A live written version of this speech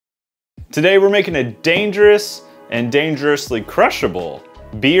Today we're making a dangerous and dangerously crushable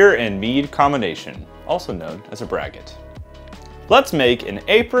beer and mead combination, also known as a braggot. Let's make an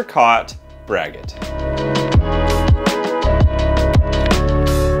Apricot Braggot.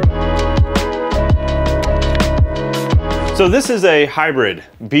 So this is a hybrid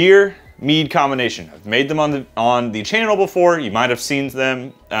beer mead combination. I've made them on the channel before. You might have seen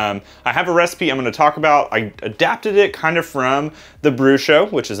them. I have a recipe I'm going to talk about. I adapted it kind of from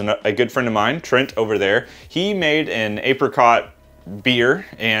TheBruSho, which is a good friend of mine, Trent over there. He made an apricot beer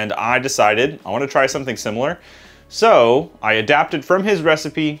and I decided I want to try something similar. So I adapted from his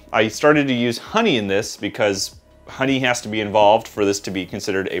recipe. I started to use honey in this because honey has to be involved for this to be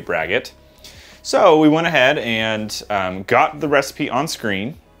considered a braggot. So we went ahead and got the recipe on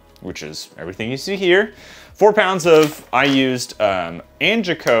screen, which is everything you see here. 4 pounds of, I used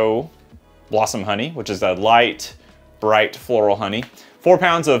Angico blossom honey, which is a light, bright floral honey. 4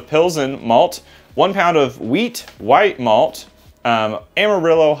 pounds of Pilsen Malt, 1 pound of wheat white malt,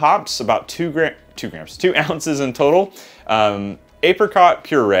 Amarillo hops, about 2 ounces in total. Apricot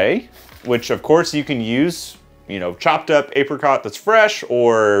Puree, which of course you can use, you know, chopped up apricot that's fresh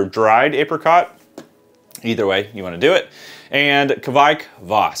or dried apricot. Either way you want to do it. And Kveik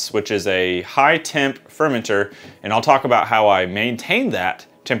Voss, which is a high temp fermenter, and I'll talk about how I maintain that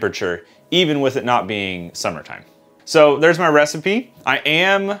temperature even with it not being summertime. So there's my recipe. I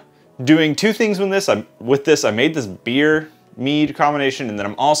am doing 2 things with this. I made this beer mead combination, and then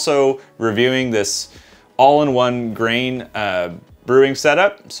I'm also reviewing this all-in-one grain brewing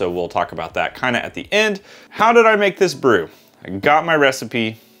setup. So we'll talk about that kind of at the end. How did I make this brew? I got my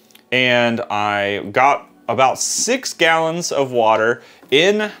recipe and I got about 6 gallons of water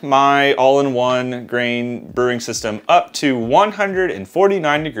in my all-in-one grain brewing system up to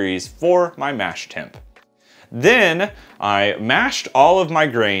 149 degrees for my mash temp. Then I mashed all of my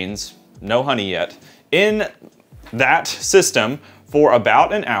grains, no honey yet, in that system for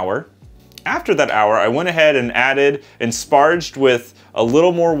about an hour. After that hour, I went ahead and added and sparged with a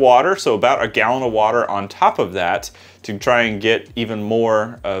little more water, so about a gallon of water on top of that to try and get even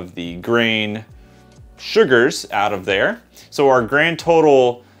more of the grain sugars out of there. So our grand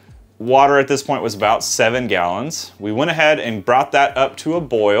total water at this point was about 7 gallons. We went ahead and brought that up to a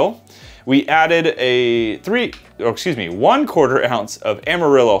boil. We added a 1/4 ounce of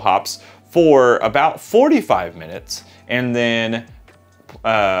Amarillo hops for about 45 minutes, and then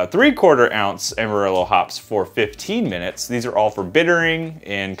 3/4 ounce Amarillo hops for 15 minutes. These are all for bittering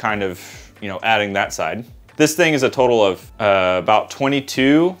and kind of, you know, adding that side. This thing is a total of about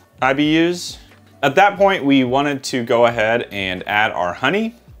 22 IBUs. At that point, we wanted to go ahead and add our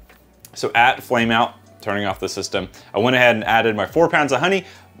honey. So at flame out, turning off the system, I went ahead and added my 4 pounds of honey,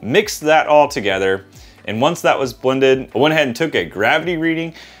 mixed that all together. And once that was blended, I went ahead and took a gravity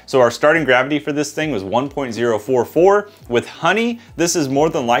reading. So our starting gravity for this thing was 1.044. With honey, this is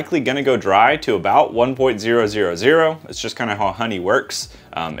more than likely gonna go dry to about 1.000. It's just kind of how honey works.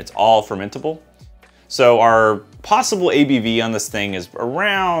 It's all fermentable. So our possible ABV on this thing is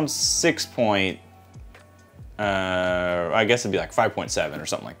around I guess it'd be like 5.7 or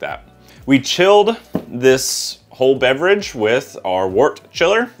something like that. We chilled this whole beverage with our wort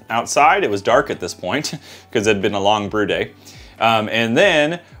chiller outside. It was dark at this point because it had been a long brew day. And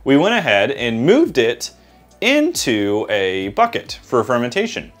then we went ahead and moved it into a bucket for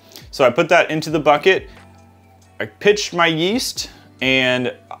fermentation. So I put that into the bucket, I pitched my yeast,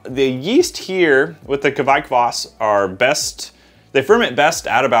 and the yeast here with the Kveik Voss are best, they ferment best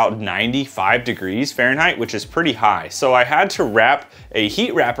at about 95 degrees Fahrenheit, which is pretty high. So I had to wrap a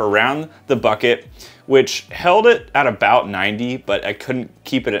heat wrap around the bucket, which held it at about 90, but I couldn't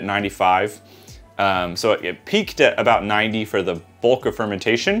keep it at 95. So it peaked at about 90 for the bulk of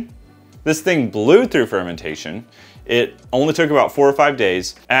fermentation. This thing blew through fermentation. It only took about 4 or 5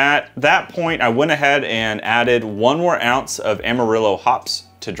 days. At that point, I went ahead and added 1 more ounce of Amarillo hops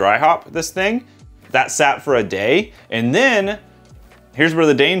to dry hop this thing. That sat for a day, and then here's where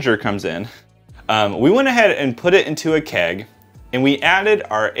the danger comes in. We went ahead and put it into a keg, and we added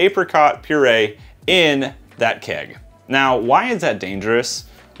our apricot puree in that keg. Now, why is that dangerous?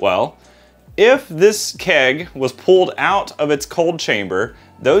 Well, if this keg was pulled out of its cold chamber,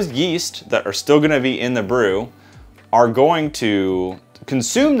 those yeast that are still gonna be in the brew are going to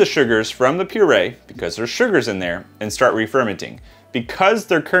consume the sugars from the puree, because there's sugars in there, and start re-fermenting. Because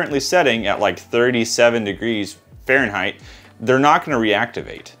they're currently setting at like 37 degrees Fahrenheit, they're not gonna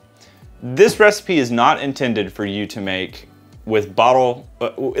reactivate. This recipe is not intended for you to make with bottle,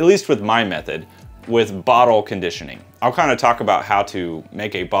 at least with my method, with bottle conditioning. I'll kind of talk about how to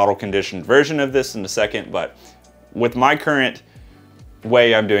make a bottle conditioned version of this in a second, but with my current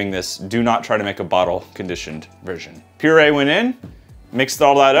way I'm doing this, do not try to make a bottle conditioned version. Puree went in, mixed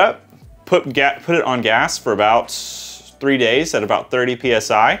all that up, put it on gas for about 3 days at about 30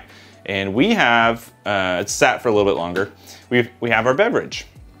 PSI. And we have, it's sat for a little bit longer. We have our beverage.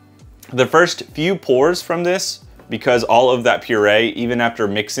 The first few pours from this, because all of that puree, even after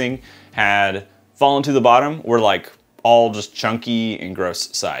mixing, had fallen to the bottom, were like all just chunky and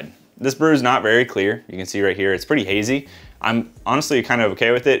gross side. This brew is not very clear. You can see right here, it's pretty hazy. I'm honestly kind of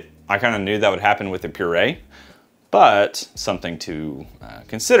okay with it. I kind of knew that would happen with the puree, but something to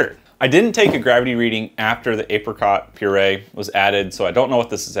consider. I didn't take a gravity reading after the apricot puree was added, so I don't know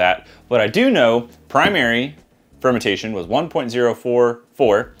what this is at, but I do know primary fermentation was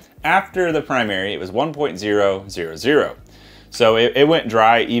 1.044. After the primary, it was 1.000. So it went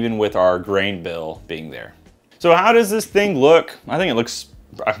dry even with our grain bill being there. So how does this thing look? I think it looks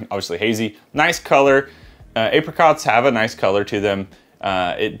obviously hazy, nice color. Apricots have a nice color to them.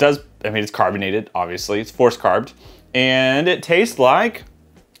 It does, I mean, it's carbonated, obviously. It's force carbed. And it tastes like,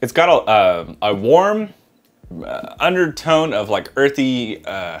 it's got a warm undertone of like earthy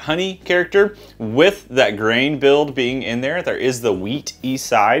honey character with that grain build being in there. There is the wheat-y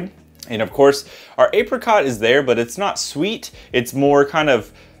side. And of course, our apricot is there, but it's not sweet. It's more kind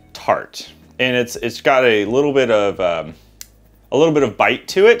of tart. And it's got a little bit of bite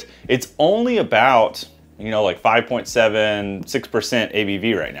to it. It's only about, you know, like 5.7, 6%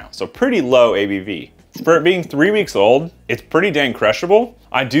 ABV right now. So pretty low ABV. For it being 3 weeks old, it's pretty dang crushable.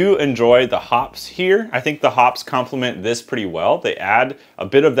 I do enjoy the hops here. I think the hops complement this pretty well. They add a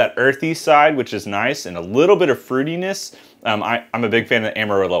bit of that earthy side, which is nice, and a little bit of fruitiness. I'm a big fan of the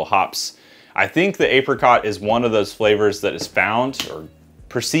Amarillo Hops. I think the apricot is one of those flavors that is found or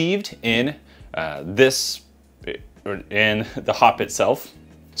perceived in in the hop itself.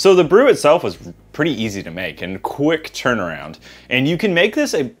 So the brew itself was pretty easy to make and quick turnaround. And you can make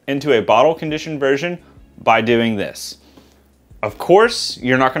this into a bottle conditioned version by doing this. Of course,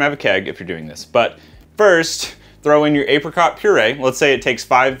 you're not gonna have a keg if you're doing this, but first, throw in your apricot puree. Let's say it takes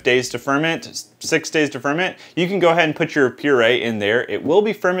 5 days to ferment, 6 days to ferment. You can go ahead and put your puree in there. It will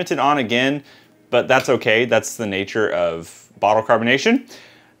be fermented on again, but that's okay. That's the nature of bottle carbonation.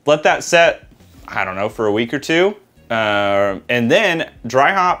 Let that set, I don't know, for a week or two. And then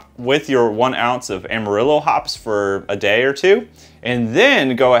dry hop with your 1 ounce of Amarillo hops for a day or two, and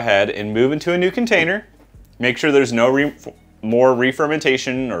then go ahead and move into a new container. Make sure there's no more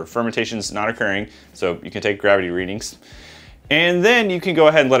re-fermentation or fermentation's not occurring, so you can take gravity readings. And then you can go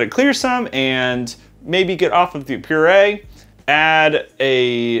ahead and let it clear some and maybe get off of the puree, add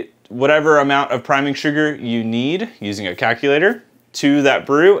whatever amount of priming sugar you need using a calculator to that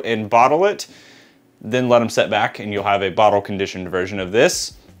brew and bottle it. Then let them set back and you'll have a bottle conditioned version of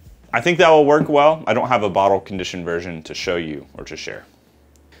this. I think that will work well. I don't have a bottle conditioned version to show you or to share.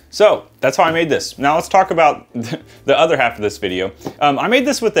 So that's how I made this. Now let's talk about the other half of this video. I made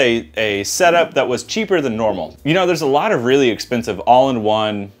this with a setup that was cheaper than normal. You know, there's a lot of really expensive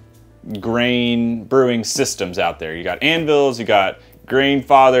all-in-one grain brewing systems out there. You got anvils, you got grain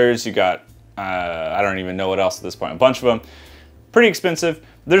fathers, you got, I don't even know what else at this point, a bunch of them. Pretty expensive.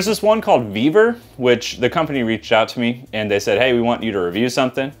 There's this one called Vevor, which the company reached out to me and they said, hey, we want you to review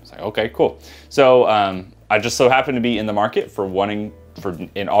something. I was like, okay, cool. So I just so happened to be in the market for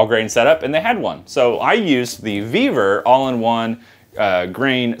an all-grain setup, and they had one. So I used the Vevor all-in-one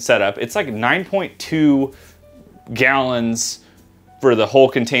grain setup. It's like 9.2 gallons for the whole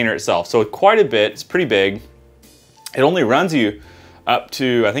container itself. So quite a bit, it's pretty big. It only runs you up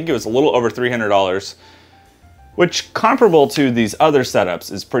to, I think it was a little over $300. Which, comparable to these other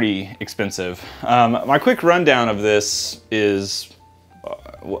setups, is pretty expensive. My quick rundown of this is,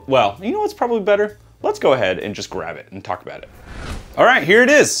 well, you know what's probably better? Let's go ahead and just grab it and talk about it. All right, here it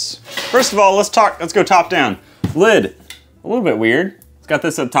is. First of all, let's go top down. Lid, a little bit weird. It's got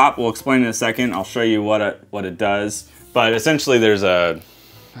this up top. We'll explain in a second. I'll show you what it does. But essentially, there's a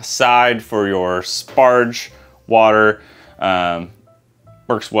side for your sparge water.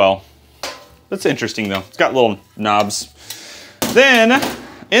 Works well. That's interesting though. It's got little knobs. Then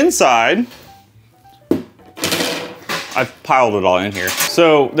inside, I've piled it all in here.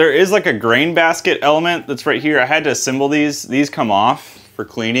 So there is like a grain basket element that's right here. I had to assemble these. These come off for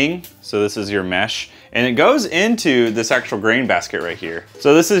cleaning. So this is your mesh. And it goes into this actual grain basket right here.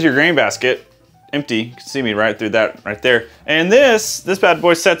 So this is your grain basket, empty. You can see me right through that right there. And this bad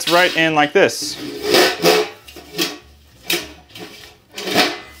boy sets right in like this,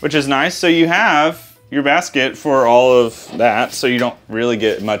 which is nice. So you have your basket for all of that, so you don't really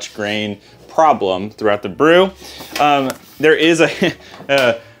get much grain problem throughout the brew. There is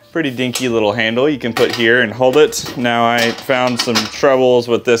pretty dinky little handle you can put here and hold it. Now I found some troubles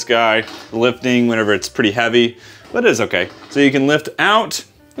with this guy lifting whenever it's pretty heavy, but it is okay. So you can lift out,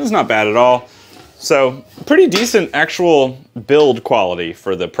 it's not bad at all. So pretty decent actual build quality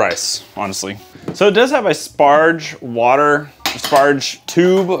for the price, honestly. So it does have a sparge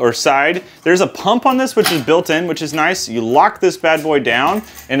tube or side. There's a pump on this which is built in, which is nice. You lock this bad boy down,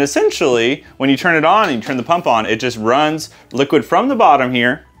 and essentially when you turn it on and you turn the pump on, it just runs liquid from the bottom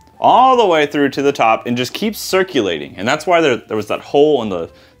here all the way through to the top and just keeps circulating. And that's why there was that hole in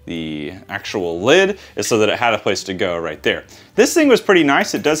the actual lid, is so that it had a place to go right there. This thing was pretty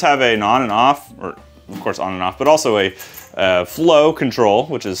nice. It does have an on and off, or of course on and off, but also a flow control,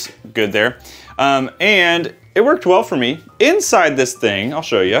 which is good there. And it worked well for me. Inside this thing, I'll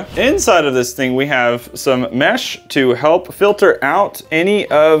show you. Inside of this thing, we have some mesh to help filter out any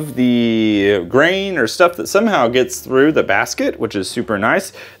of the grain or stuff that somehow gets through the basket, which is super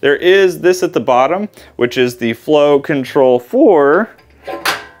nice. There is this at the bottom, which is the flow control for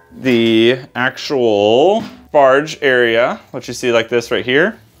the actual sparge area, which you see like this right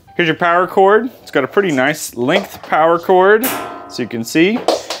here. Here's your power cord. It's got a pretty nice length power cord, so you can see.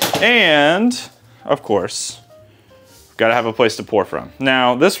 And of course, gotta have a place to pour from.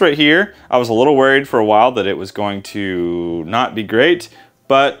 Now this right here, I was a little worried for a while that it was going to not be great,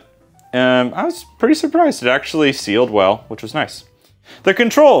 but I was pretty surprised. It actually sealed well, which was nice. The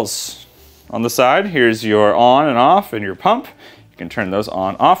controls on the side, here's your on and off and your pump. You can turn those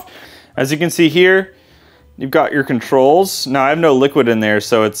on, off. As you can see here, you've got your controls. Now I have no liquid in there,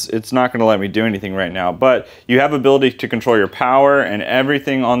 so it's not gonna let me do anything right now, but you have ability to control your power and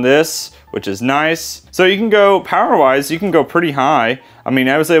everything on this, which is nice. So you can go, power-wise, you can go pretty high. I mean,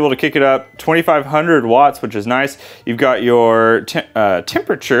 I was able to kick it up 2,500 watts, which is nice. You've got your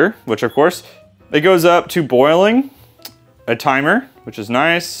temperature, which of course, it goes up to boiling, a timer, which is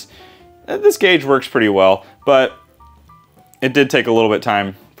nice. This gauge works pretty well, but it did take a little bit of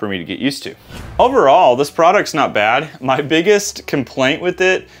time for me to get used to. Overall, this product's not bad. My biggest complaint with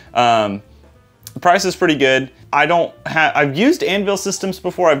it, the price is pretty good. I've used anvil systems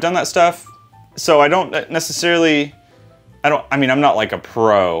before, I've done that stuff, so I don't necessarily, I mean, I'm not like a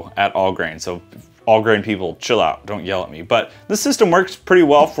pro at all-grain, so all-grain people, chill out, don't yell at me. But this system works pretty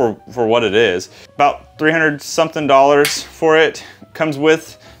well for what it is. About $300 something for it. Comes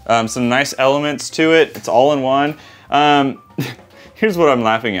with some nice elements to it. It's all in one. Here's what I'm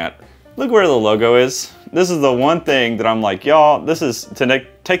laughing at. Look where the logo is. This is the one thing that I'm like, y'all, this is to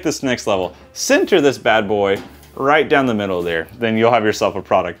take this next level. Center this bad boy right down the middle there. Then you'll have yourself a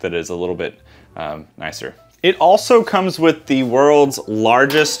product that is a little bit nicer. It also comes with the world's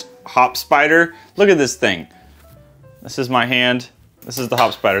largest hop spider. Look at this thing. This is my hand. This is the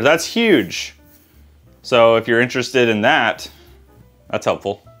hop spider. That's huge. So if you're interested in that, that's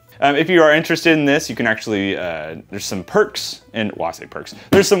helpful. If you are interested in this, you can actually, there's some perks, and well, I say perks.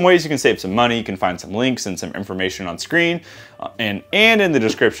 There's some ways you can save some money. You can find some links and some information on screen and in the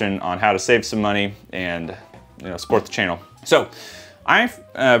description on how to save some money and support the channel. So I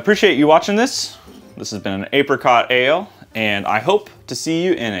appreciate you watching this. This has been an Apricot Ale, and I hope to see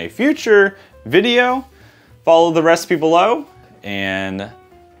you in a future video. Follow the recipe below, and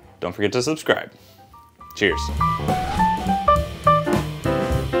don't forget to subscribe. Cheers.